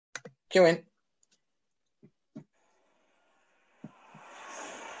Cue in.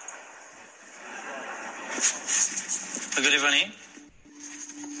 We got everyone in?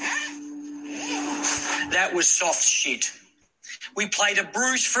 That was soft shit. We played a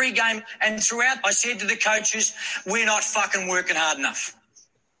bruise-free game, and throughout I said to the coaches, we're not fucking working hard enough.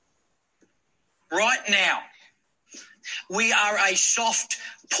 Right now, we are a soft,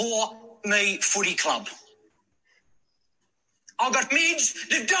 poor me footy club. I've got mids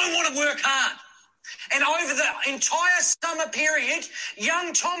that don't want to work hard. And over the entire summer period,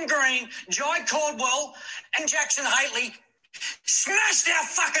 young Tom Green, Jai Caldwell and Jackson Haley smashed our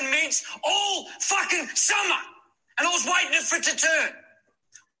fucking mids all fucking summer. And I was waiting for it to turn.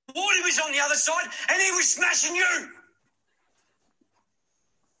 Wardy was on the other side and he was smashing you.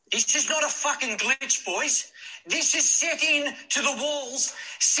 It's just not a fucking glitch, boys. This is set in to the walls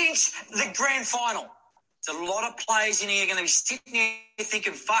since the grand final. There's a lot of players in here going to be sitting here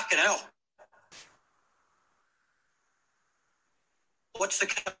thinking, fucking hell. What's the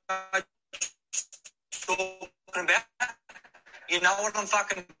coach talking about? You know what I'm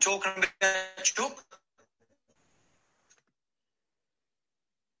fucking talking about, Chook?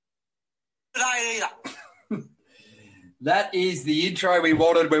 Today either. That is the intro we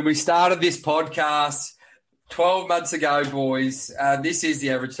wanted when we started this podcast 12 months ago, boys. This is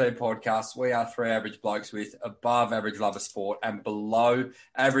the Average Team Podcast. We are three average blokes with above average love of sport and below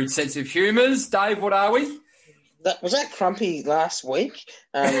average sense of humours. Dave, what are we? Was that Crumpy last week?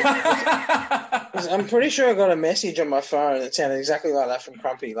 I'm pretty sure I got a message on my phone that sounded exactly like that from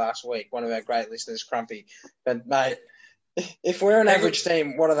Crumpy last week, one of our great listeners, Crumpy. But, mate, if we're an average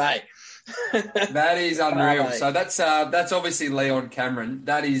team, what are they? That is unreal. So that's obviously Leon Cameron.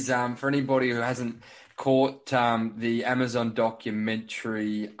 That is, for anybody who hasn't caught the Amazon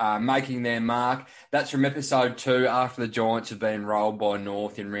documentary Making Their Mark, that's from episode 2 after the Giants have been rolled by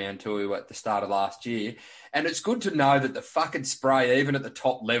North in round 2 at the start of last year. And it's good to know that the fucking spray, even at the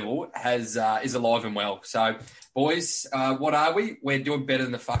top level, is alive and well. So, boys, what are we? We're doing better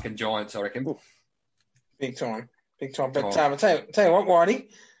than the fucking Giants, I reckon. Big time. But I'll tell you what, Whitey,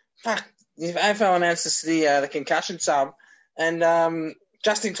 fuck, the AFL announced the concussion sub, and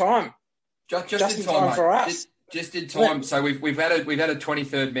just in time. Just in time, for us. Just in time. So we've had a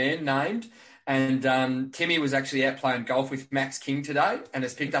 23rd man named, and Timmy was actually out playing golf with Max King today, and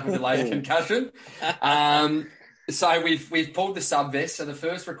has picked up a delayed concussion. So we've pulled the sub vest. So the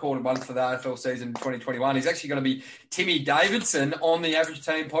first recorded one for the AFL season 2021 is actually going to be Timmy Davidson on the Average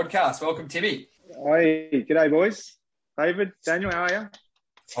Team Podcast. Welcome, Timmy. Hey, g'day, boys. David, Daniel, how are you?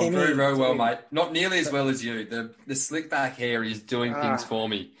 I'm very, very well, mate. Not nearly as well as you. The slick back hair is doing things for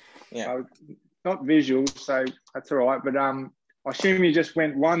me. Yeah. Not visual, so that's all right. But I assume you just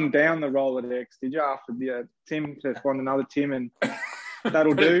went one down the Rolodex, did you, after the Tim, just won another Tim, and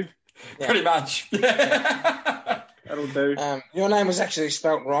that'll do? Yeah. Pretty much. That'll do. Your name was actually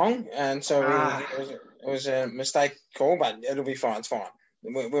spelt wrong, and so it was a mistake call, but it'll be fine. It's fine.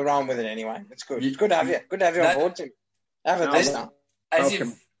 We're rolling with it anyway. It's good. It's good to have you. Good to have you on board, Tim. Have a listener.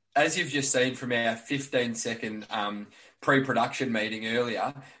 As you've just seen from our 15-second pre-production meeting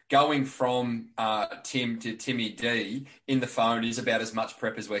earlier, going from Tim to Timmy D in the phone is about as much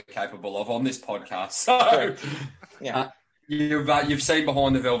prep as we're capable of on this podcast. So, you've seen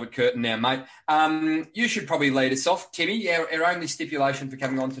behind the velvet curtain now, mate. You should probably lead us off, Timmy. Our only stipulation for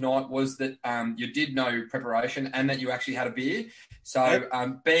coming on tonight was that you did no preparation and that you actually had a beer.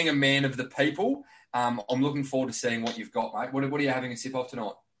 So, being a man of the people, I'm looking forward to seeing what you've got, mate. What are you having a sip of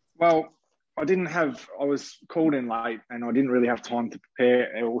tonight? Well, I was called in late and I didn't really have time to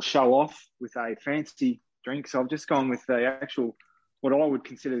prepare or show off with a fancy drink. So I've just gone with the actual, what I would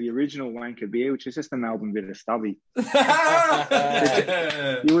consider the original wanker beer, which is just a Melbourne Bitter Stubby. You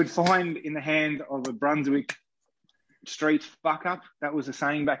would find in the hand of a Brunswick street fuck up. That was a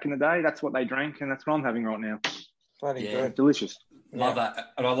saying back in the day. That's what they drank, and that's what I'm having right now. Bloody good. Delicious. Love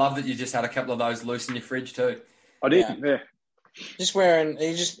that. And I love that you just had a couple of those loose in your fridge too. I did, yeah.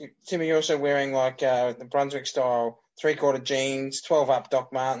 Timmy, you're also wearing like the Brunswick style 3/4 jeans, 12 up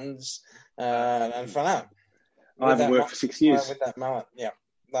Doc Martens, and fun up. I haven't worked for 6 years. With that mullet, yeah.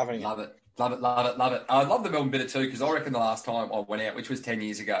 Loving it. Love it. I love the Melbourne Bitter too, because I reckon the last time I went out, which was 10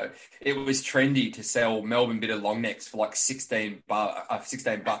 years ago, it was trendy to sell Melbourne Bitter long necks for like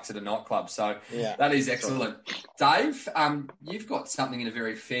 $16 at a nightclub. So that is excellent. Dave, you've got something in a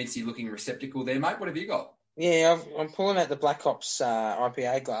very fancy looking receptacle there, mate. What have you got? Yeah, I'm pulling out the Black Ops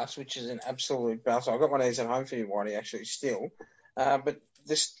IPA glass, which is an absolute belter. I've got one of these at home for you, Whitey, actually, still. But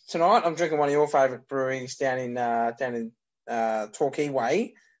tonight, I'm drinking one of your favourite breweries down in Torquay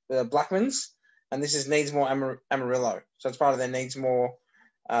Way, the Blackmans, and this is Needsmore Amarillo. So it's part of their Needsmore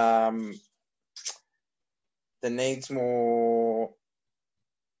the Needsmore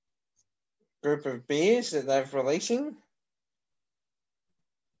group of beers that they're releasing.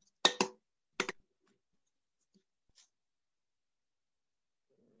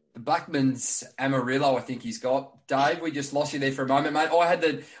 The Blackman's Amarillo, I think he's got. Dave, we just lost you there for a moment, mate. I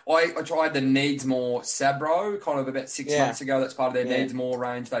tried the Needsmore Sabro kind of about 6 months ago. That's part of their Needsmore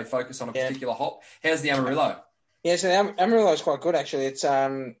range. They focus on a particular hop. How's the Amarillo? Yeah, so the Amarillo is quite good actually. It's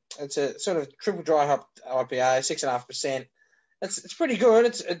a sort of triple dry hop IPA, 6.5%. It's pretty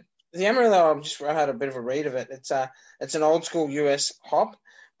good. The Amarillo. I had a bit of a read of it. It's an old school US hop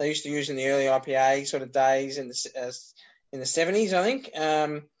they used to use in the early IPA sort of days in the 70s, I think.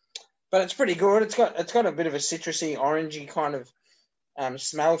 But it's pretty good. It's got a bit of a citrusy, orangey kind of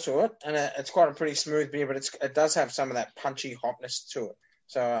smell to it, and it's quite a pretty smooth beer. But it does have some of that punchy hopness to it.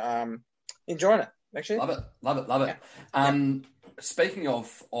 So enjoying it actually. Love it. Yeah. Speaking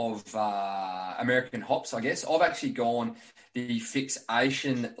of American hops, I guess I've actually gone the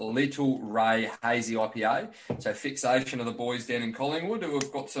Fixation Little Ray Hazy IPA. So Fixation are the boys down in Collingwood who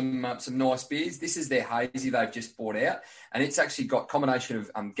have got some nice beers. This is their hazy they've just brought out, and it's actually got a combination of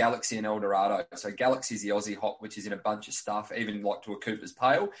Galaxy and Eldorado. So Galaxy is the Aussie hop, which is in a bunch of stuff, even like to a Cooper's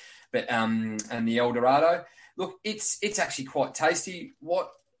Pale, but and the Eldorado. Look, it's actually quite tasty.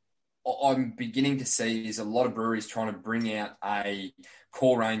 What I'm beginning to see is a lot of breweries trying to bring out a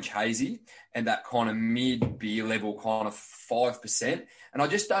core range hazy and that kind of mid beer level kind of 5%. And I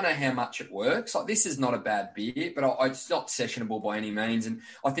just don't know how much it works. Like, this is not a bad beer, but it's not sessionable by any means. And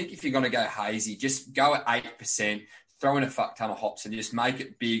I think if you're going to go hazy, just go at 8%, throw in a fuck ton of hops and just make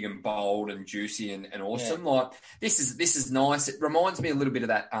it big and bold and juicy and awesome. Yeah. Like, this is nice. It reminds me a little bit of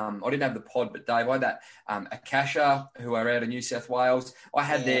that. I didn't have the pod, but Dave, I had that Akasha, who are out of New South Wales. I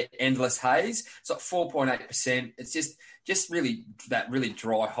had their Endless Haze. It's like 4.8%. It's just really that really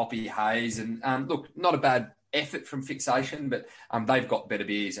dry, hoppy haze. And look, not a bad effort from Fixation, but they've got better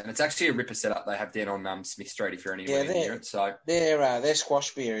beers, and it's actually a ripper setup they have down on Smith Street if you're anywhere near it. So their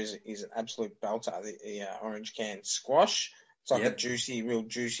squash beer is an absolute belter. The orange can squash. It's like a juicy, real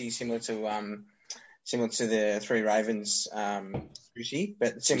juicy, similar to the Three Ravens juicy,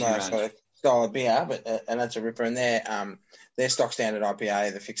 but similar sort of style of beer. But and that's a ripper. And their stock standard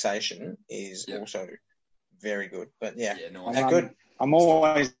IPA, the Fixation, is also very good. But nice. Good. I'm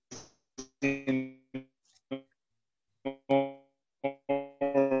always in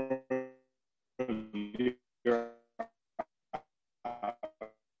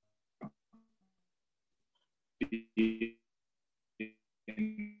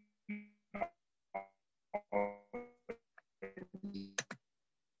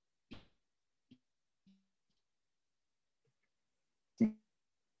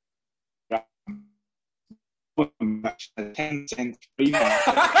a 10-cent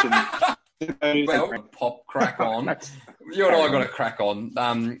well, pop crack on. You and I got to crack on.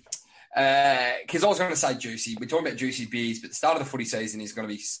 Because I was going to say juicy. We're talking about juicy beers, but the start of the footy season is going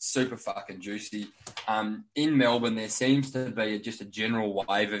to be super fucking juicy. In Melbourne, there seems to be just a general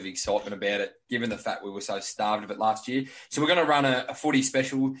wave of excitement about it, given the fact we were so starved of it last year. So we're going to run a footy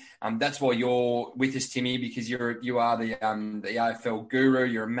special. That's why you're with us, Timmy, because you are the AFL guru.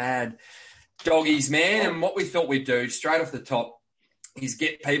 You're a mad doggies man. And what we thought we'd do straight off the top is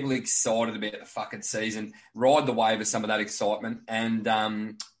get people excited about the fucking season, ride the wave of some of that excitement, and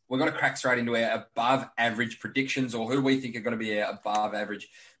we're going to crack straight into our above-average predictions, or who we think are going to be our above-average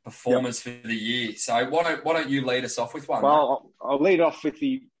performers for the year. So why don't you lead us off with one? Well, I'll lead off with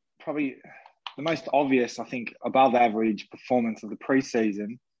probably the most obvious, I think, above-average performance of the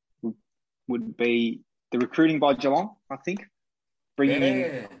preseason would be the recruiting by Geelong, I think. Bringing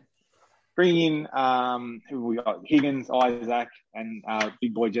in who we got, Higgins, Isaac, and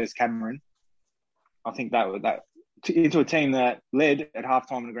big boy Jez Cameron. I think that into a team that led at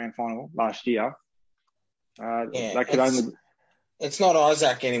halftime in the grand final last year. It's not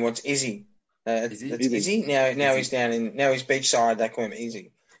Isaac anymore. It's Izzy. It's Izzy. Now he's down in. Now he's beachside. They call him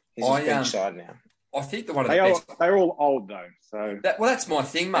Izzy. He's beachside now. I think they're all old though. So that's my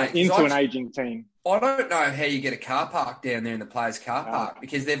thing, mate. Into an aging team. I don't know how you get a car park down there in the players' car park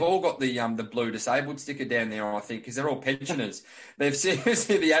because they've all got the blue disabled sticker down there, I think, because they're all pensioners. They've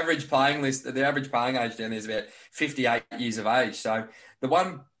seriously the average paying age down there is about 58 years of age. So the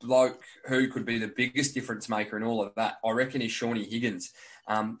one bloke who could be the biggest difference maker in all of that, I reckon, is Shawnee Higgins.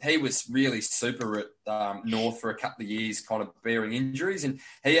 He was really super at North for a couple of years, kind of bearing injuries, and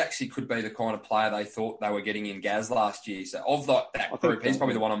he actually could be the kind of player they thought they were getting in Gaz last year. So of that group, he's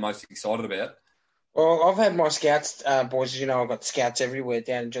probably the one I'm most excited about. Well, I've had my scouts, boys. As you know, I've got scouts everywhere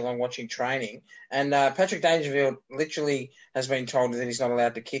down in Geelong watching training. And Patrick Dangerfield literally has been told that he's not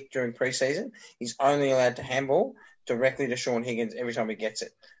allowed to kick during pre-season. He's only allowed to handball directly to Sean Higgins every time he gets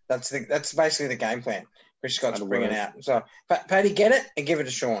it. That's basically the game plan Chris Scott's bringing out. So, Paddy, get it and give it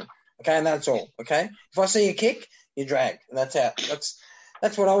to Sean. Okay, and that's all. Okay, if I see you kick, you drag. And that's how.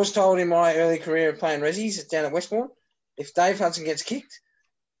 That's what I was told in my early career playing Resies down at Westbourne. If Dave Hudson gets kicked,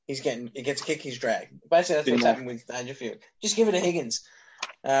 he gets a kick, he's dragged. Basically, that's what's happened with Dangerfield. Just give it to Higgins.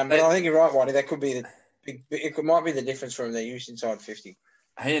 But I think you're right, Whitey. That could be might be the difference from their use inside 50.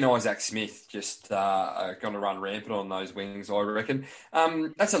 He and Isaac Smith just are going to run rampant on those wings, I reckon.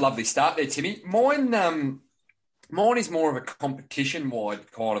 That's a lovely start there, Timmy. Mine is more of a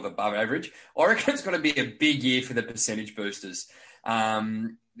competition-wide kind of above average. I reckon it's going to be a big year for the percentage boosters.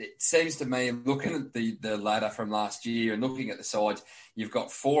 It seems to me, looking at the ladder from last year and looking at the sides, you've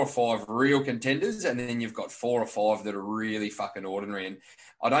got 4 or 5 real contenders, and then you've got 4 or 5 that are really fucking ordinary. And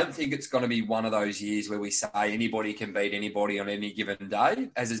I don't think it's going to be one of those years where we say anybody can beat anybody on any given day,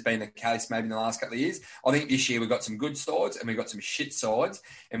 as has been the case maybe in the last couple of years. I think this year we've got some good sides and we've got some shit sides.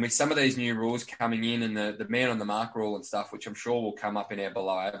 And with some of these new rules coming in and the man on the mark rule and stuff, which I'm sure will come up in our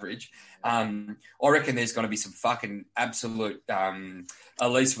below average, I reckon there's going to be some fucking absolute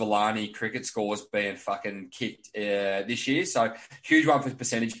Elise Villani cricket scores being fucking kicked this year. So huge one for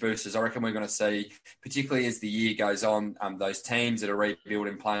percentage boosters. I reckon we're going to see, particularly as the year goes on, those teams that are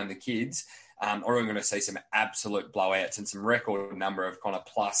rebuilding, playing the kids, or we're going to see some absolute blowouts and some record number of kind of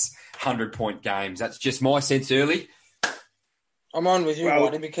plus 100-point games. That's just my sense early. I'm on with you,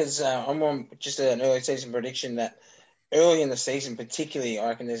 Whitey, because I'm on just an early season prediction that early in the season, particularly, I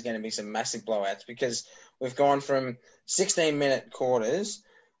reckon there's going to be some massive blowouts because we've gone from 16-minute quarters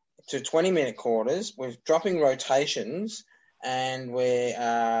to 20-minute quarters. We're dropping rotations, and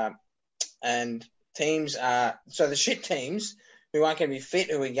teams are so the shit teams who aren't going to be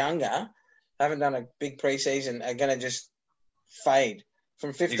fit, who are younger, haven't done a big preseason, are going to just fade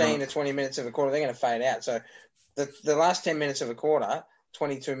from 15 to 20 minutes of a quarter. They're going to fade out. So the last 10 minutes of a quarter,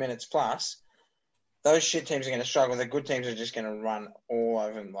 22 minutes plus, those shit teams are going to struggle. The good teams are just going to run all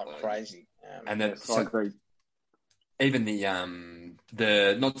over them like crazy. And that's I agree. Even I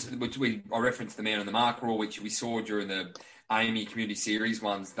referenced the man on the mark rule, which we saw during the Amy Community Series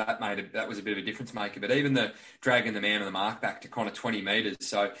ones. That was a bit of a difference maker. But even the dragging the man on the mark back to kind of 20 metres,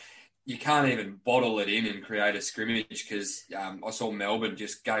 so you can't even bottle it in and create a scrimmage because I saw Melbourne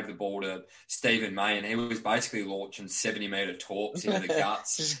just gave the ball to Stephen May and he was basically launching 70-metre torps into the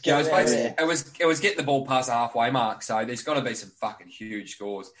guts. It was getting the ball past the halfway mark, so there's got to be some fucking huge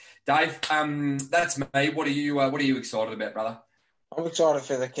scores. Dave, that's me. What are you excited about, brother? I'm excited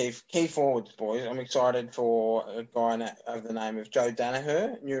for the key forwards, boys. I'm excited for a guy of the name of Joe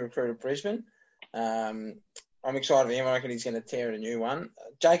Danaher, new recruit of Brisbane. I'm excited for him. I reckon he's going to tear a new one.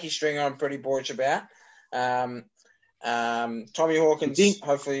 Jakey Stringer, I'm pretty bullish about. Tommy Hawkins,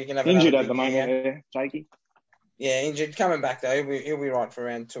 hopefully you can have injured at the moment, Jakey. Yeah, injured. Coming back though, he'll be right for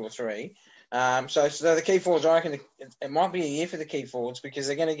around 2 or 3. So the key forwards, I reckon it might be a year for the key forwards because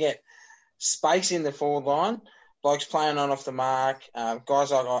they're going to get space in the forward line. Blokes playing on off the mark.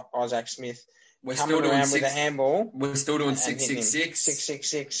 Guys like Isaac Smith coming around with a handball. We're still doing 6-6-6.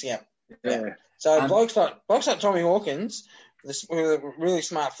 6-6-6. Yeah. So blokes like Tommy Hawkins, who are really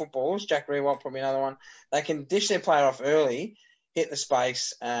smart footballers, Jack Rewalt probably another one, they can dish their player off early, hit the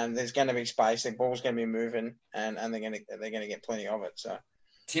space, and there's going to be space. Their ball's going to be moving, and they're going to get plenty of it. So,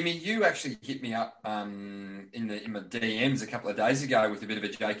 Timmy, you actually hit me up in my DMs a couple of days ago with a bit of a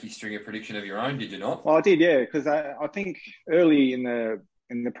Jakey Stringer prediction of your own, did you not? Well, I did, yeah, because I think early in the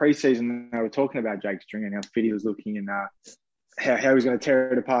preseason they were talking about Jake Stringer and how fit he was looking and how he's going to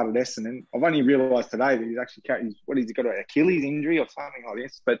tear it apart at Essendon. I've only realised today that he's actually got an Achilles injury or something like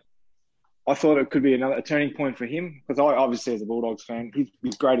this. But I thought it could be a turning point for him because I obviously, as a Bulldogs fan,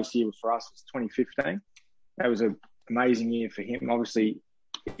 his greatest year for us was 2015. That was an amazing year for him. Obviously,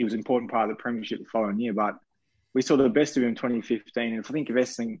 he was an important part of the premiership the following year, but we saw the best of him in 2015. And if I think if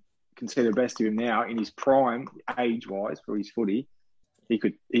Essendon can see the best of him now in his prime, age-wise for his footy, he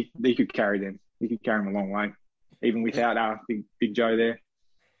could carry them. He could carry them a long way. Even without Big Joe there.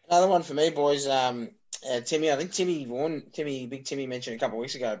 Another one for me, boys. Timmy, I think Big Timmy mentioned a couple of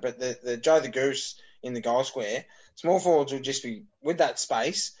weeks ago, but the Joe the Goose in the goal square, small forwards will just be, with that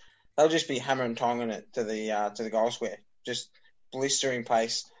space, they'll just be hammer and tonging it to the goal square. Just blistering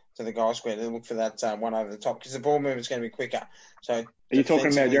pace to the goal square to look for that one over the top because the ball movement's going to be quicker. So are you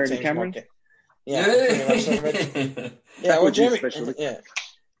talking about Jeremy Cameron? Yeah, well, Jeremy,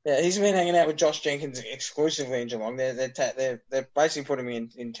 yeah, he's been hanging out with Josh Jenkins exclusively in Geelong. They're basically putting him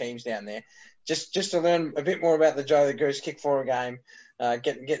in teams down there. just to learn a bit more about the Joe the Goose kick for a game,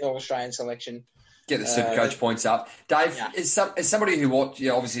 get all Australian selection. Get the Supercoach points up. Dave, as somebody who watched,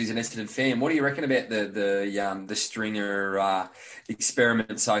 obviously is an Essendon fan, what do you reckon about the Stringer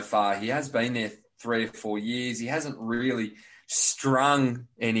experiment so far? He has been there 3 or 4 years. He hasn't really strung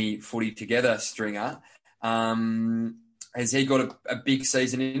any footy together, Stringer. Has he got a big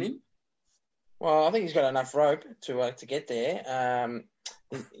season in him? Well, I think he's got enough rope to get there.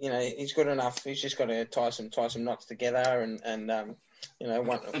 He's good enough. He's just got to tie some knots together and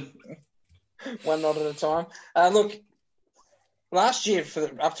one knot at a time. Look, last year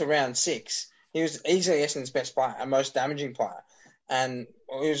up to round 6, he was easily Essendon's best player and most damaging player. And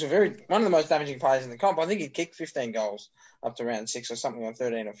he was one of the most damaging players in the comp. I think he kicked 15 goals up to round 6 or something, like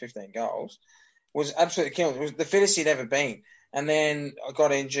 13 or 15 goals. Was absolutely killing. It was the fittest he'd ever been. And then I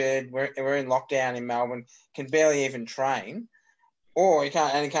got injured. We're in lockdown in Melbourne. Can barely even train, or he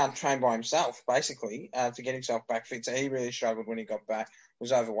can't train by himself basically to get himself back fit. So he really struggled when he got back.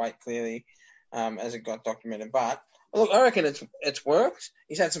 Was overweight clearly, as it got documented. But look, I reckon it's worked.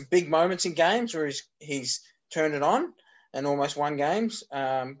 He's had some big moments in games where he's turned it on and almost won games.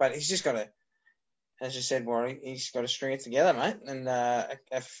 But he's just got to, as you said, Warren, he's got to string it together, mate. And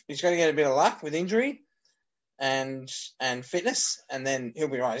he's got to get a bit of luck with injury and fitness, and then he'll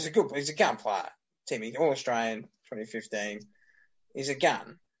be right. He's a gun player, Timmy, All-Australian 2015. He's a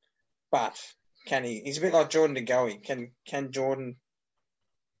gun, but can he? He's a bit like Jordan De Goey. Can Jordan?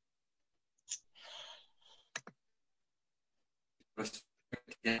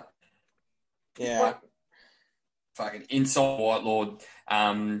 Yeah. Fucking inside White Lord,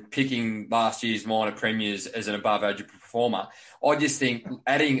 picking last year's minor premiers as an above average performer. I just think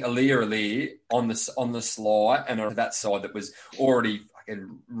adding Aliir on the slide and on that side that was already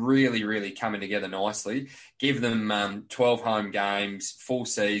fucking really, really coming together nicely. Give them 12 home games, full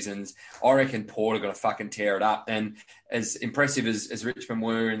seasons. I reckon Port are going to fucking tear it up. And as impressive as Richmond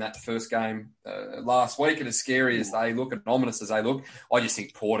were in that first game last week, and as scary as they look and ominous as they look, I just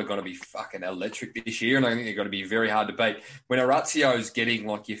think Port are going to be fucking electric this year, and I think they're going to be very hard to beat. When Orazio's getting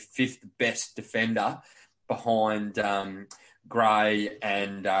like your 5th best defender behind Gray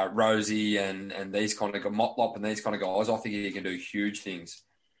and Rosie and these kind of Motlop and these kind of guys, I think he can do huge things.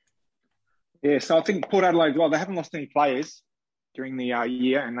 Yeah, so I think Port Adelaide, well, they haven't lost any players during the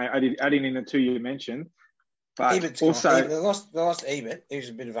year, and they added in the 2 you mentioned. But Ebert's also, they lost Ebert. He was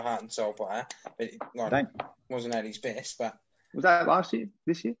a bit of a heart and soul player, but wasn't at his best. But was that last year?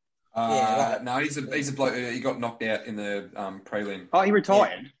 This year? No, he's a bloke. He got knocked out in the prelim. Oh, he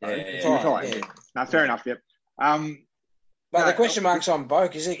retired. Yeah. He retired. Yeah. No, fair enough. Yep. But the question mark's on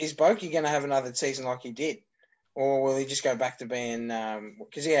Boak. Is Boakey going to have another season like he did, or will he just go back to being?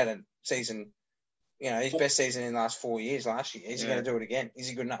 Because he had a season, his best season in the last 4 years last year. Is he going to do it again? Is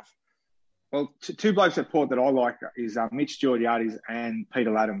he good enough? Well, two blokes at Port that I like is Mitch Georgiades and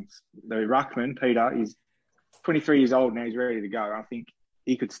Peter Laddams. The ruckman, Peter, is 23 years old now. He's ready to go. I think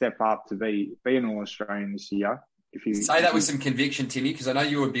he could step up to be an All-Australian this year. Say that with some conviction, Timmy, because I know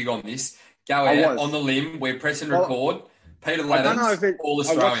you were big on this. Go out on the limb. We're press and record. Peter Laddams,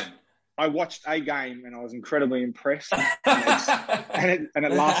 All-Australian. I watched a game and I was incredibly impressed, and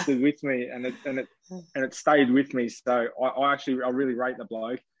it lasted with me, and it stayed with me. So I really rate the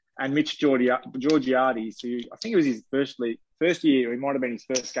bloke. And Mitch Georgiades, who I think it was his first year. It might have been his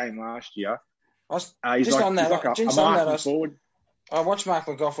first game last year. He's like a marking forward. I watched Mark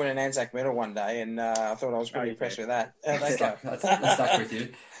McGough win an Anzac medal one day, and I thought I was pretty impressed with that. That's stuck with you.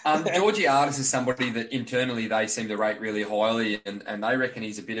 Georgiades is somebody that internally they seem to rate really highly, and they reckon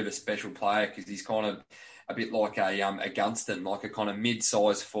he's a bit of a special player because he's kind of a bit like a Gunston, like a kind of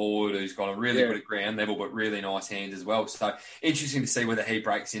mid-sized forward who's got a really good at ground level but really nice hands as well. So interesting to see whether he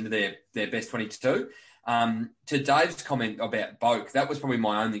breaks into their best 22. To Dave's comment about Boak, that was probably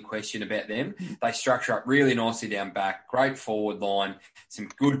my only question about them. They structure up really nicely down back, great forward line, some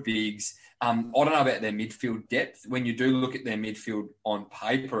good bigs. I don't know about their midfield depth. When you do look at their midfield on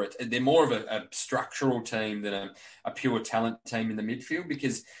paper, they're more of a structural team than a pure talent team in the midfield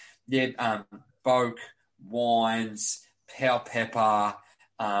because, Boak, Wines, Powell Pepper,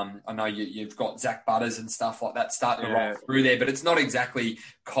 I know you've got Zach Butters and stuff like that starting to roll through there, but it's not exactly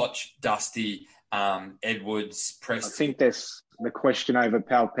Koch, Dusty, Edwards, Preston. I think there's the question over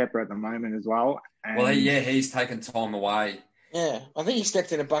Powell Pepper at the moment as well. And he's taken time away. Yeah, I think he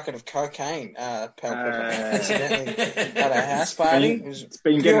stepped in a bucket of cocaine, Powell Pepper, accidentally at a house party. It's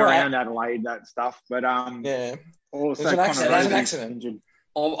been getting around Adelaide, that stuff, but also it was an accident.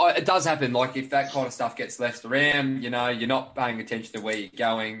 It does happen. Like if that kind of stuff gets left around, you're not paying attention to where you're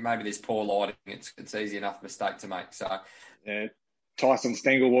going. Maybe there's poor lighting. It's easy enough mistake to make. So, Tyson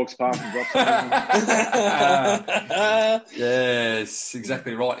Stengel walks past and drops it. Yes,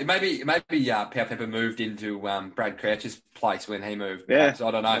 exactly right. Maybe Pau Pepper moved into Brad Crouch's place when he moved. Yeah,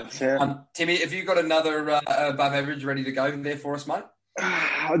 I don't know. Timmy, have you got another above average ready to go there for us, mate?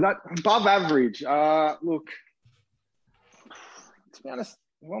 That above average. Look, to be honest,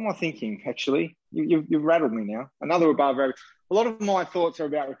 what am I thinking? Actually, you've rattled me now. Another above average. A lot of my thoughts are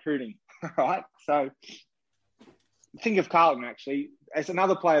about recruiting. Right, so think of Carlton actually as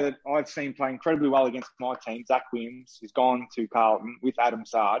another player that I've seen play incredibly well against my team. Zach Williams has gone to Carlton with Adam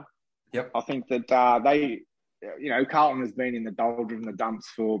Sard. Yep. I think that Carlton has been in the doldrums and the dumps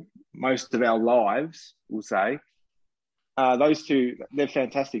for most of our lives, we'll say. Those two, they're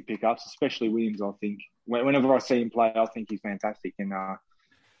fantastic pickups, especially Williams, I think. Whenever I see him play, I think he's fantastic, and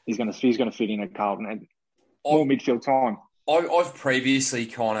he's going to fit in at Carlton and more midfield time. I've previously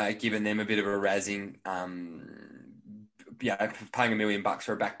kind of given them a bit of a razzing, paying $1 million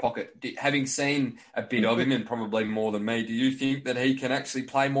for a back pocket. Having seen a bit of him, and probably more than me, do you think that he can actually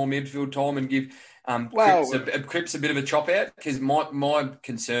play more midfield time and give Cripps a bit of a chop out? Because my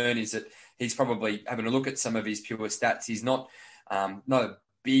concern is that he's probably having a look at some of his pure stats. He's not a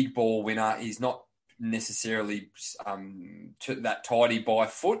big ball winner. He's not necessarily that tidy by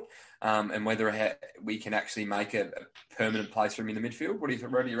foot. And whether we can actually make a permanent place for him in the midfield. What do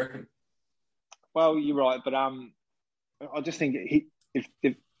you reckon? Well, you're right, but I just think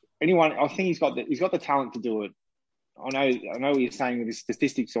if anyone, I think he's got the talent to do it. I know what you're saying with his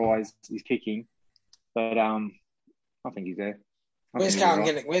statistics wise, he's kicking, but I think he's there. Where's Carlton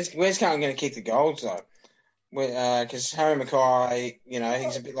going to kick the goals though? Because Harry Mackay,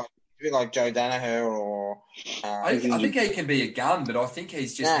 he's a bit like Joe Danaher or. I think he can be a gun, but I think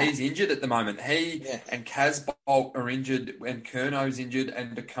he's injured at the moment. He and Casbolt are injured, and Curno's injured,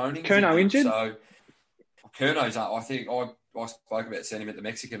 and DeConing's injured. So Curno's, I think I spoke about seeing him at the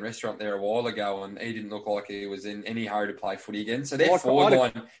Mexican restaurant there a while ago, and he didn't look like he was in any hurry to play footy again. So their forward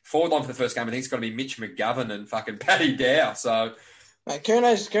line for the first game, I think it's going to be Mitch McGovern and fucking Paddy Dow. So. Mate,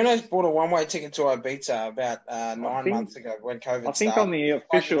 Curno's bought a one-way ticket to Ibiza about 9 months ago when COVID started. I think on the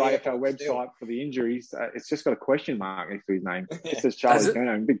official AFL website for the injuries, it's just got a question mark next to his name. It says Charlie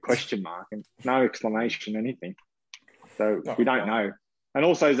Curno, big question mark, and no exclamation, anything. So we don't know. And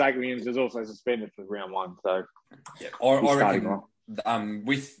also Zach Williams is also suspended for round one. So I reckon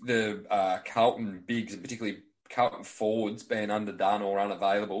with the Carlton bigs, and particularly Carlton forwards being underdone or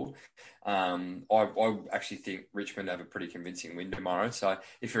unavailable, I actually think Richmond have a pretty convincing win tomorrow. So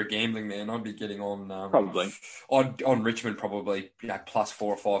if you're a gambling man, I'd be getting on probably on Richmond probably plus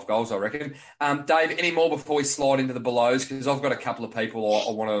 4 or 5 goals, I reckon. Dave, any more before we slide into the belows? Because I've got a couple of people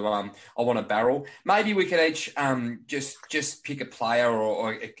I want to barrel. Maybe we could each just pick a player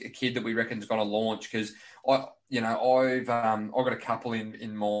or a kid that we reckon is going to launch. Because I've got a couple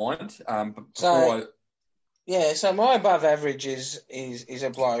in mind. So my above average is a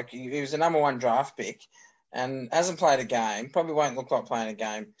bloke. He was the number 1 draft pick and hasn't played a game, probably won't look like playing a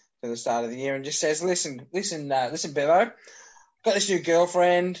game for the start of the year, and just says, listen, Bevo, got this new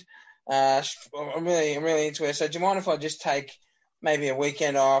girlfriend. I'm really into her. So do you mind if I just take maybe a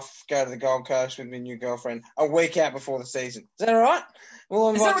weekend off, go to the Gold Coast with my new girlfriend a week out before the season? Is that all right?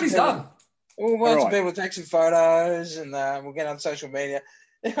 Is that what he's done? We'll invite some people to take some photos and we'll get on social media.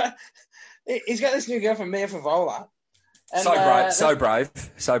 He's got this new girlfriend, Mia Favola. So brave.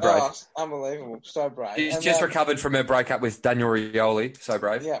 Oh, unbelievable. So brave. She's just recovered from her breakup with Daniel Rioli. So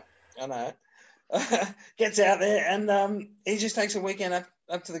brave. Yeah, I know. Gets out there and he just takes a weekend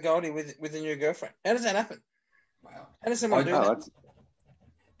up to the Goldie with a new girlfriend. How does that happen? Wow. How does someone do that?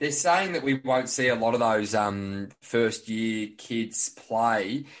 They're saying that we won't see a lot of those first-year kids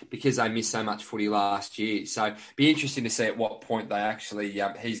play because they missed so much footy last year. So be interesting to see at what point they actually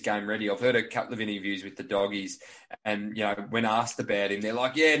he's game ready. I've heard a couple of interviews with the Doggies, and when asked about him, they're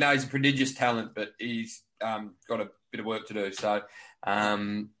like, "Yeah, no, he's a prodigious talent, but he's got a bit of work to do." So,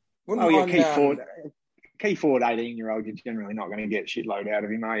 key forward 18-year-old, you're generally not going to get shitload out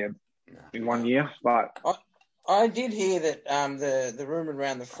of him, are you? In 1 year, but. I did hear that the rumour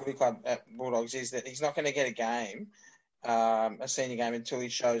around the footy club at Bulldogs is that he's not going to get a game, a senior game, until he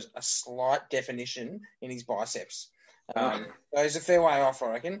shows a slight definition in his biceps. So he's a fair way off,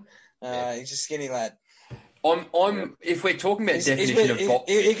 I reckon. He's a skinny lad. If we're talking about definition of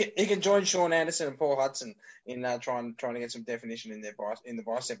he can join Sean Anderson and Paul Hudson in trying to get some definition in the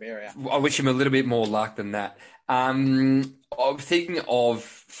bicep area. I wish him a little bit more luck than that. I'm thinking of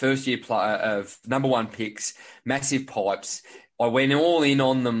first year player of number 1 picks, massive pipes. I went all in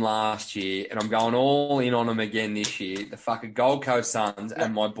on them last year, and I'm going all in on them again this year. The fucking Gold Coast Suns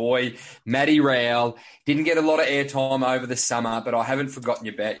and my boy Matty Rowell didn't get a lot of airtime over the summer, but I haven't forgotten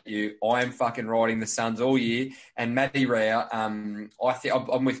about you. I am fucking riding the Suns all year, and Matty Rowell, I think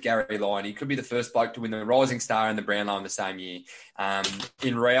I'm with Gary Lyon. He could be the first bloke to win the Rising Star and the Brownlow in the same year.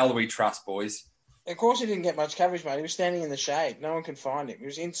 In Rowell, we trust, boys. Of course, he didn't get much coverage, mate. He was standing in the shade. No one could find him. He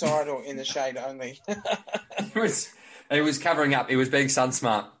was inside or in the shade only. He was covering up. He was being sun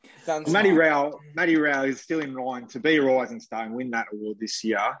smart. Matty Rowell is still in line to be a Rising Star and win that award this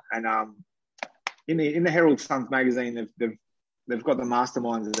year. And in the Herald Suns magazine, they've got the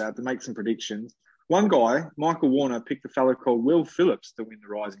masterminds out to make some predictions. One guy, Michael Warner, picked a fellow called Will Phillips to win the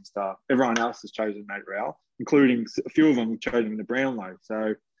Rising Star. Everyone else has chosen Matty Rowell, including a few of them chosen the Brownlow.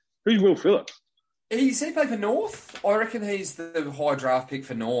 So, who's Will Phillips? He played for North. I reckon he's the high draft pick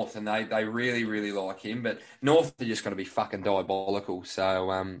for North, and they really, really like him. But North are just going to be fucking diabolical.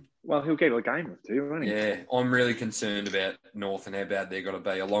 So, well, he'll get a game or two, won't he? Yeah, I'm really concerned about North and how bad they're going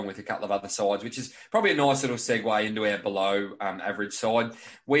to be, along with a couple of other sides, which is probably a nice little segue into our below average side.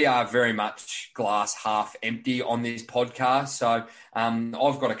 We are very much glass half empty on this podcast. So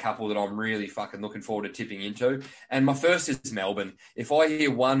I've got a couple that I'm really fucking looking forward to tipping into. And my first is Melbourne. If I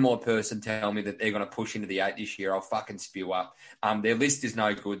hear one more person tell me that they're going to push into the 8 this year, I'll fucking spew up. Their list is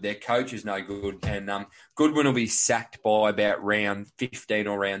no good. Their coach is no good. And Goodwin will be sacked by about round 15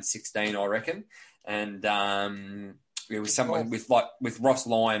 or round 16, I reckon. And it was someone with Ross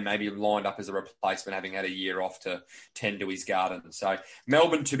Lyon maybe lined up as a replacement, having had a year off to tend to his garden. So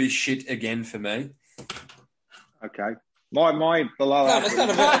Melbourne to be shit again for me. Okay. My below average.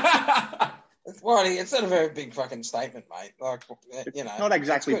 It's not a very big fucking statement, mate. Like, you know, not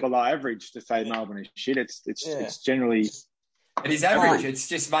exactly below average to say Melbourne is shit. It's generally. It is average. It's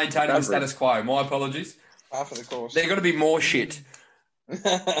just maintaining the status quo. My apologies. Half of the course. They're going to be more shit.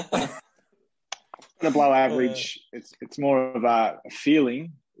 Below average, it's more of a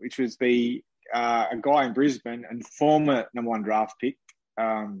feeling, which would be a guy in Brisbane and former number 1 draft pick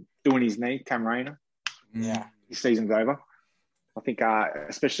doing his knee, Cam Rayner. Yeah. His season's over. I think,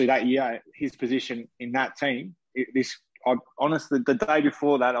 especially that year, his position in that team. Honestly, the day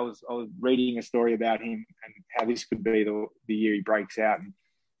before that, I was reading a story about him and how this could be the year he breaks out, and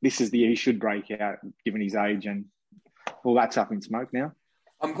this is the year he should break out, given his age, and all that's up in smoke now.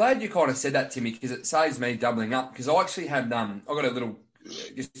 I'm glad you kind of said that, Timmy, because it saves me doubling up. Because I actually had I got a little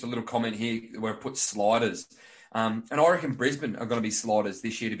comment here where I put sliders. And I reckon Brisbane are going to be sliders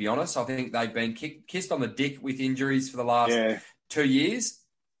this year, to be honest. I think they've been kissed on the dick with injuries for the last 2 years.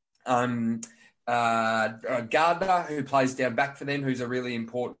 Gardner, who plays down back for them, who's a really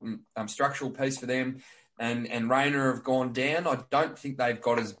important structural piece for them, and Rayner have gone down. I don't think they've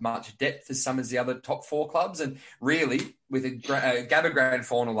got as much depth as some of the other top 4 clubs. And really, with a Gabba Grand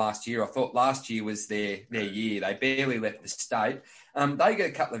Final last year, I thought last year was their year. They barely left the state. They get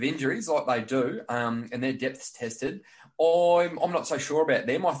a couple of injuries like they do, and their depth's tested. I'm not so sure about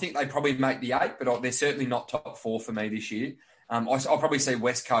them. I think they probably make the 8, but they're certainly not top 4 for me this year. I'll probably see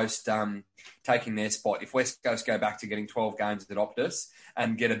West Coast taking their spot. If West Coast go back to getting 12 games at Optus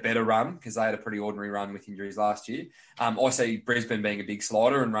and get a better run, because they had a pretty ordinary run with injuries last year, I see Brisbane being a big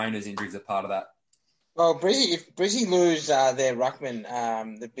slider, and Rayner's injuries are part of that. Well, if Brizzy lose their ruckman,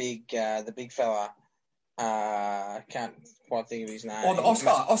 the big fella, can't quite think of his name. Oh,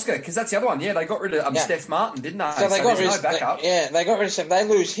 Oscar, because that's the other one. Yeah, they got rid of Steph Martin, didn't they? So they got rid of no backup. they got rid of Steph. They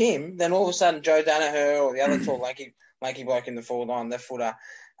lose him, then all of a sudden Joe Danaher or the other tall lanky bloke in the forward line, left footer,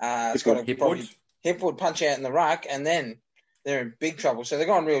 has got a Hipwood punch out in the ruck, and then they're in big trouble. So they're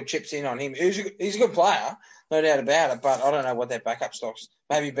going real chips in on him. He's a good player, no doubt about it, but I don't know what their backup stocks.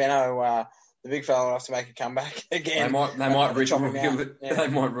 Maybe Benno, the big fella, will have to make a comeback again. They might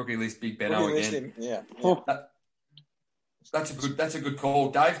rookie list Big Benno again. Yeah. That's a good call.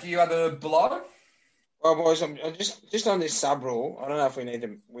 Dave, do you have a below? Well, boys, I'm just on this sub rule. I don't know if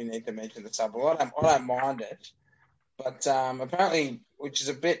we need to mention the sub rule. I don't mind it, but apparently, which is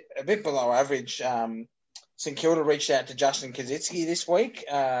a bit below average. St Kilda reached out to Justin Kazitsky this week,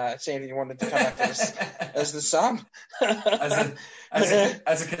 saying he wanted to come back as the sub,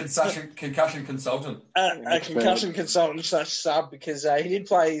 as a concussion consultant, a concussion consultant / sub, because he did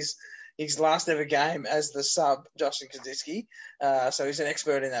play his last ever game as the sub, Justin Kazitsky. So he's an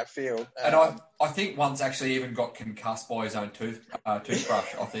expert in that field. And I think once actually even got concussed by his own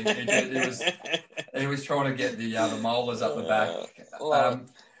toothbrush. I think he was trying to get the molars up the back.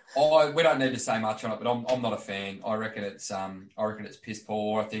 We don't need to say much on it, but I'm not a fan. I reckon it's piss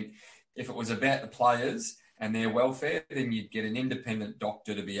poor. I think if it was about the players and their welfare, then you'd get an independent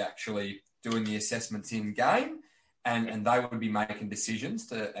doctor to be actually doing the assessments in game, and they would be making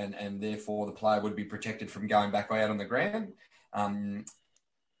decisions and therefore the player would be protected from going back out on the ground.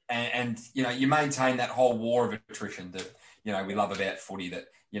 And you maintain that whole war of attrition that, we love about footy, that,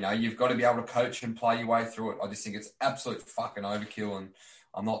 you've got to be able to coach and play your way through it. I just think it's absolute fucking overkill, and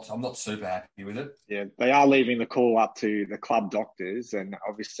I'm not super happy with it. Yeah, they are leaving the call up to the club doctors, and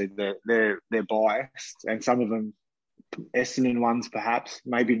obviously they're biased, and some of them Essendon ones perhaps,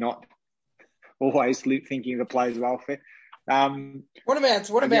 maybe not always thinking of the players' welfare. What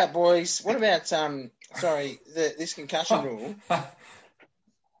about boys? What about this concussion rule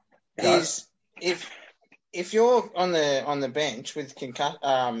is if you're on the bench with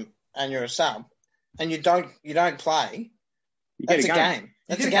and you're a sub and you don't play, that's a game.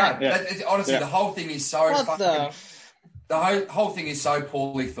 That's a game. Yeah. Honestly, the whole thing is so the whole thing is so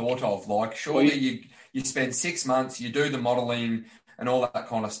poorly thought of. Like, surely you spend 6 months, you do the modelling and all that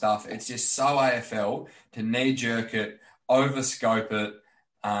kind of stuff. It's just so AFL to knee jerk it, overscope it.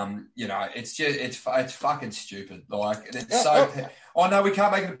 It's fucking stupid. Like, it's oh no, we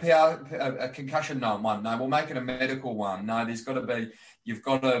can't make it a concussion one. No, we'll make it a medical one. No, there's got to be. You've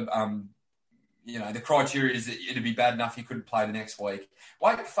got to. The criteria is that it'd be bad enough you couldn't play the next week.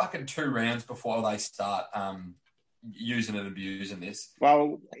 Wait fucking 2 rounds before they start using and abusing this.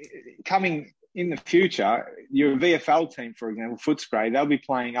 Well, coming in the future, your VFL team, for example, Footscray, they'll be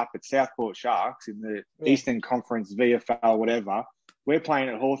playing up at Southport Sharks in the Eastern Conference VFL, whatever. We're playing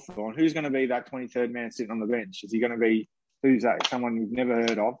at Hawthorn. Who's going to be that 23rd man sitting on the bench? Is he going to be, who's that, someone you've never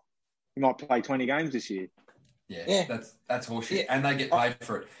heard of? He might play 20 games this year. Yeah. That's horseshit. And they get paid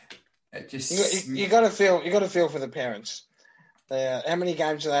for it. It just you got to feel for the parents. How many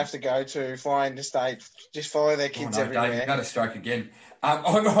games do they have to go to fly interstate? Just follow their kids everywhere. Dave, you've got a stroke again.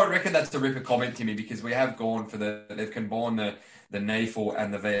 I reckon that's the ripper comment, Timmy, because we have gone for they've combined the NEAFL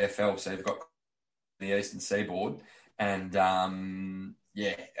and the VFL, so you've got the Eastern Seaboard, and I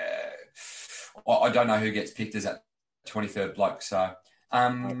don't know who gets picked as that 23rd bloke. So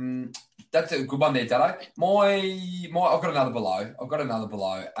that's a good one there, Dado. I've got another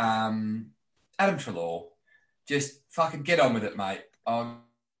below. Adam Treloar, just fucking get on with it, mate.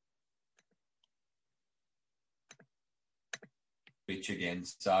 Bitch again.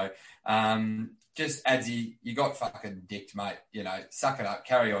 So just Adsy, you got fucking dicked, mate. Suck it up,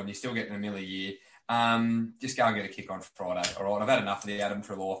 carry on. You're still getting $1 million a year. Just go and get a kick on Friday. All right, I've had enough of the Adam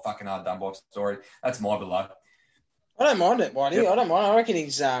Treloar fucking hard Dunbar story. That's my below. I don't mind it, Whitey. Yep. I don't mind.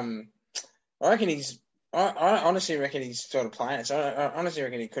 I honestly reckon he's sort of playing it. So I honestly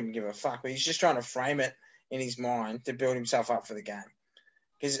reckon he couldn't give a fuck, but he's just trying to frame it in his mind to build himself up for the game.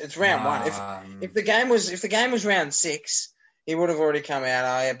 Because it's round one. If the game was round 6, he would have already come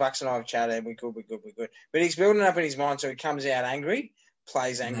out. Bucks and I have chatted. We're good. But he's building it up in his mind, so he comes out angry,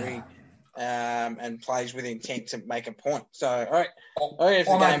 plays angry, and plays with intent to make a point. So I reckon if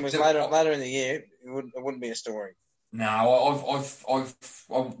the game was later in the year, it wouldn't be a story. No,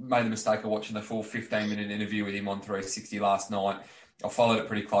 I've made the mistake of watching the full 15-minute interview with him on 360 last night. I followed it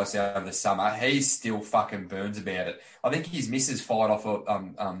pretty closely over the summer. He still fucking burns about it. I think his missus fired off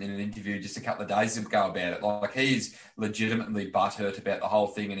in an interview just a couple of days ago about it. Like, he's legitimately butthurt about the whole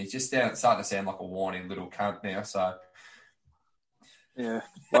thing, and he's just starting to sound like a whiny little cunt now. So, yeah,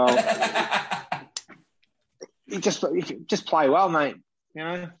 well, you just play well, mate.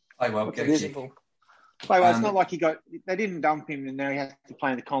 Play well, get a kick. It's not like they didn't dump him and now he has to play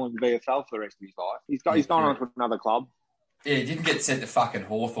in the Collingwood VFL for the rest of his life. He's gone on to another club. Yeah, he didn't get sent to fucking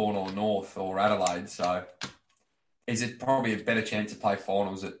Hawthorn or North or Adelaide, so he's probably a better chance to play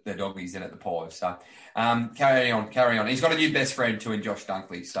finals at the Doggies than at the Pies. So carry on. He's got a new best friend too in Josh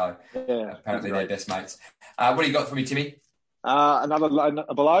Dunkley, so apparently they're best mates. What do you got for me, Timmy? Another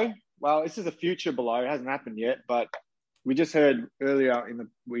below. Well, this is a future below. It hasn't happened yet, but we just heard earlier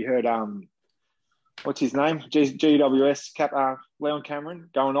what's his name? GWS Leon Cameron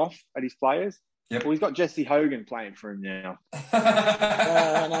going off at his players. Yep. Well, he's got Jesse Hogan playing for him now.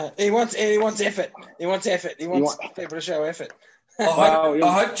 No. He wants effort. He wants people to show effort. I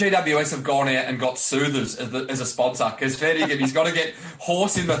hope GWS have gone out and got Soothers as a sponsor, because he's got to get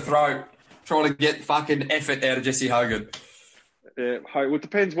horse in the throat trying to get fucking effort out of Jesse Hogan. Yeah, well, it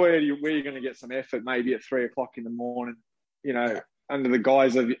depends where you're going to get some effort. Maybe at 3:00 in the morning, under the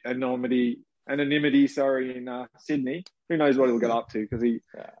guise of anonymity, in Sydney. Who knows what he'll get up to, because he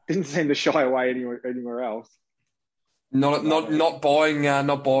didn't seem to shy away anywhere else. Not buying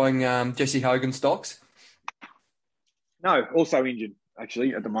Jesse Hogan stocks. No, also injured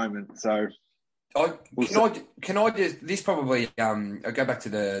actually at the moment. So can I just this probably I'll go back to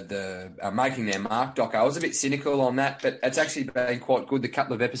the making their mark doc. I was a bit cynical on that, but it's actually been quite good the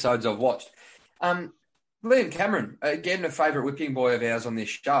couple of episodes I've watched. Liam Cameron, again, a favourite whipping boy of ours on this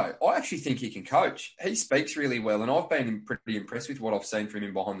show. I actually think he can coach. He speaks really well, and I've been pretty impressed with what I've seen from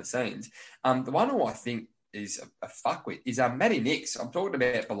him behind the scenes. The one who I think is a fuckwit is Matty Nix. I'm talking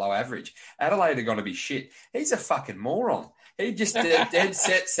about below average. Adelaide are going to be shit. He's a fucking moron. He just dead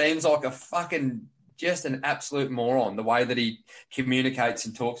set seems like a fucking just an absolute moron, the way that he communicates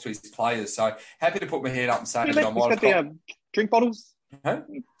and talks to his players. So happy to put my hand up and say that I might have got... drink bottles. Huh?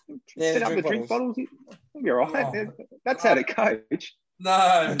 Yeah, set up the drink bottles. He'll be all right. Oh. That's how to coach.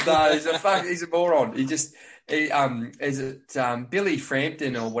 No, he's a moron. He's it Billy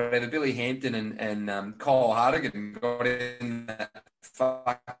Frampton or whatever, Billy Hampton and Kyle Hartigan got in that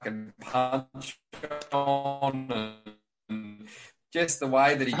fucking punch on and just the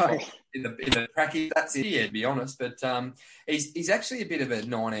way that he in the practice, that's it, to be honest. But he's actually a bit of a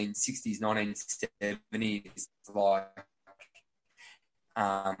 1960s, 1970s like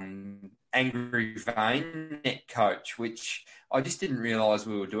angry vein net coach, which I just didn't realise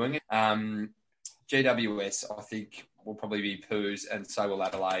we were doing it. GWS, I think, will probably be Poos, and so will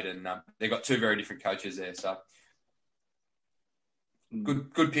Adelaide, and they've got two very different coaches there. So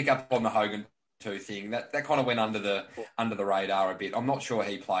good pick up on the Hogan too thing. That kind of went under the radar a bit. I'm not sure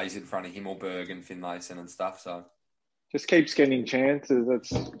he plays in front of Himmelberg and Finlayson and stuff. So just keeps getting chances. That's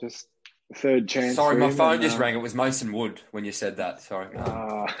just a third chance. Sorry, my phone just rang. It was Mason Wood when you said that. Sorry.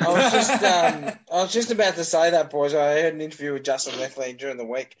 I was just about to say that, boys. I heard an interview with Justin Lefley during the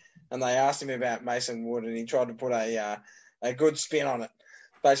week, and they asked him about Mason Wood, and he tried to put a good spin on it,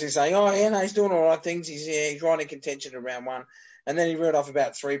 basically saying, "Oh yeah, no, he's doing all right things. He's right in contention in round one." And then he reeled off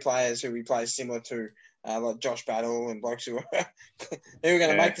about three players who he plays similar to, like Josh Battle and blokes who were going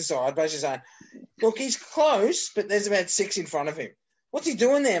to make the side, basically saying, "Look, he's close, but there's about six in front of him. What's he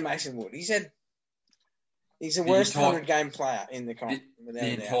doing there, Mason Wood?" He said he's the worst 100-game player in the comp.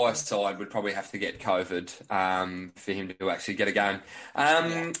 The entire side would probably have to get COVID for him to actually get a game.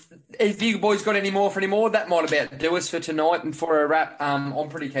 If you boys got any more, that might about do us for tonight. And for a wrap, I'm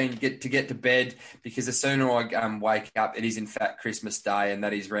pretty keen to get to bed, because the sooner I wake up, it is in fact Christmas Day, and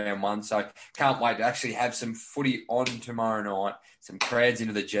that is round one. So can't wait to actually have some footy on tomorrow night, some crowds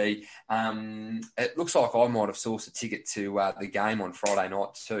into the G. It looks like I might have sourced a ticket to the game on Friday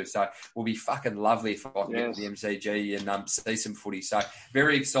night too. So it will be fucking lovely if I can get to the MCG and see some footy. So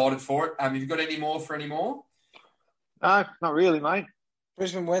very excited for it. Have you got any more? No, not really, mate.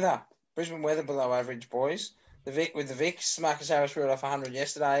 Brisbane weather below average, boys. With the Vicks, Marcus Harris reeled off 100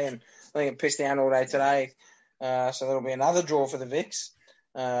 yesterday, and I think it pissed down all day today. So that'll be another draw for the Vicks.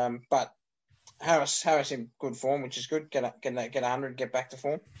 But Harris in good form, which is good. Get 100, get back to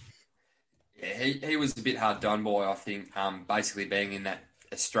form. Yeah, he was a bit hard done by, I think, basically being in that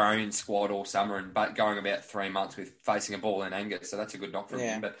Australian squad all summer and going about 3 months with facing a ball in anger. So that's a good knock from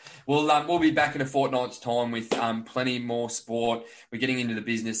him. But we'll be back in a fortnight's time with plenty more sport. We're getting into the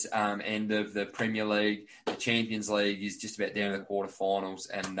business end of the Premier League. The Champions League is just about down to the quarterfinals,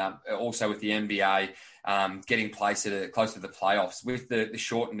 and also with the NBA getting close to the playoffs. With the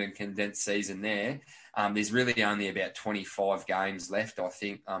shortened and condensed season there, there's really only about 25 games left, I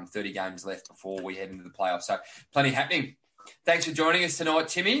think, 30 games left before we head into the playoffs. So plenty happening. Thanks for joining us tonight,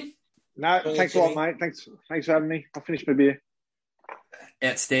 Timmy. No, thanks a lot, mate. Thanks for having me. I'll finish my beer.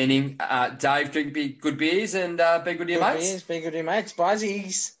 Outstanding. Dave, drink good beers and be good to your mates. Be good to your mates. Bye,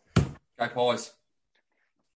 Go Pies.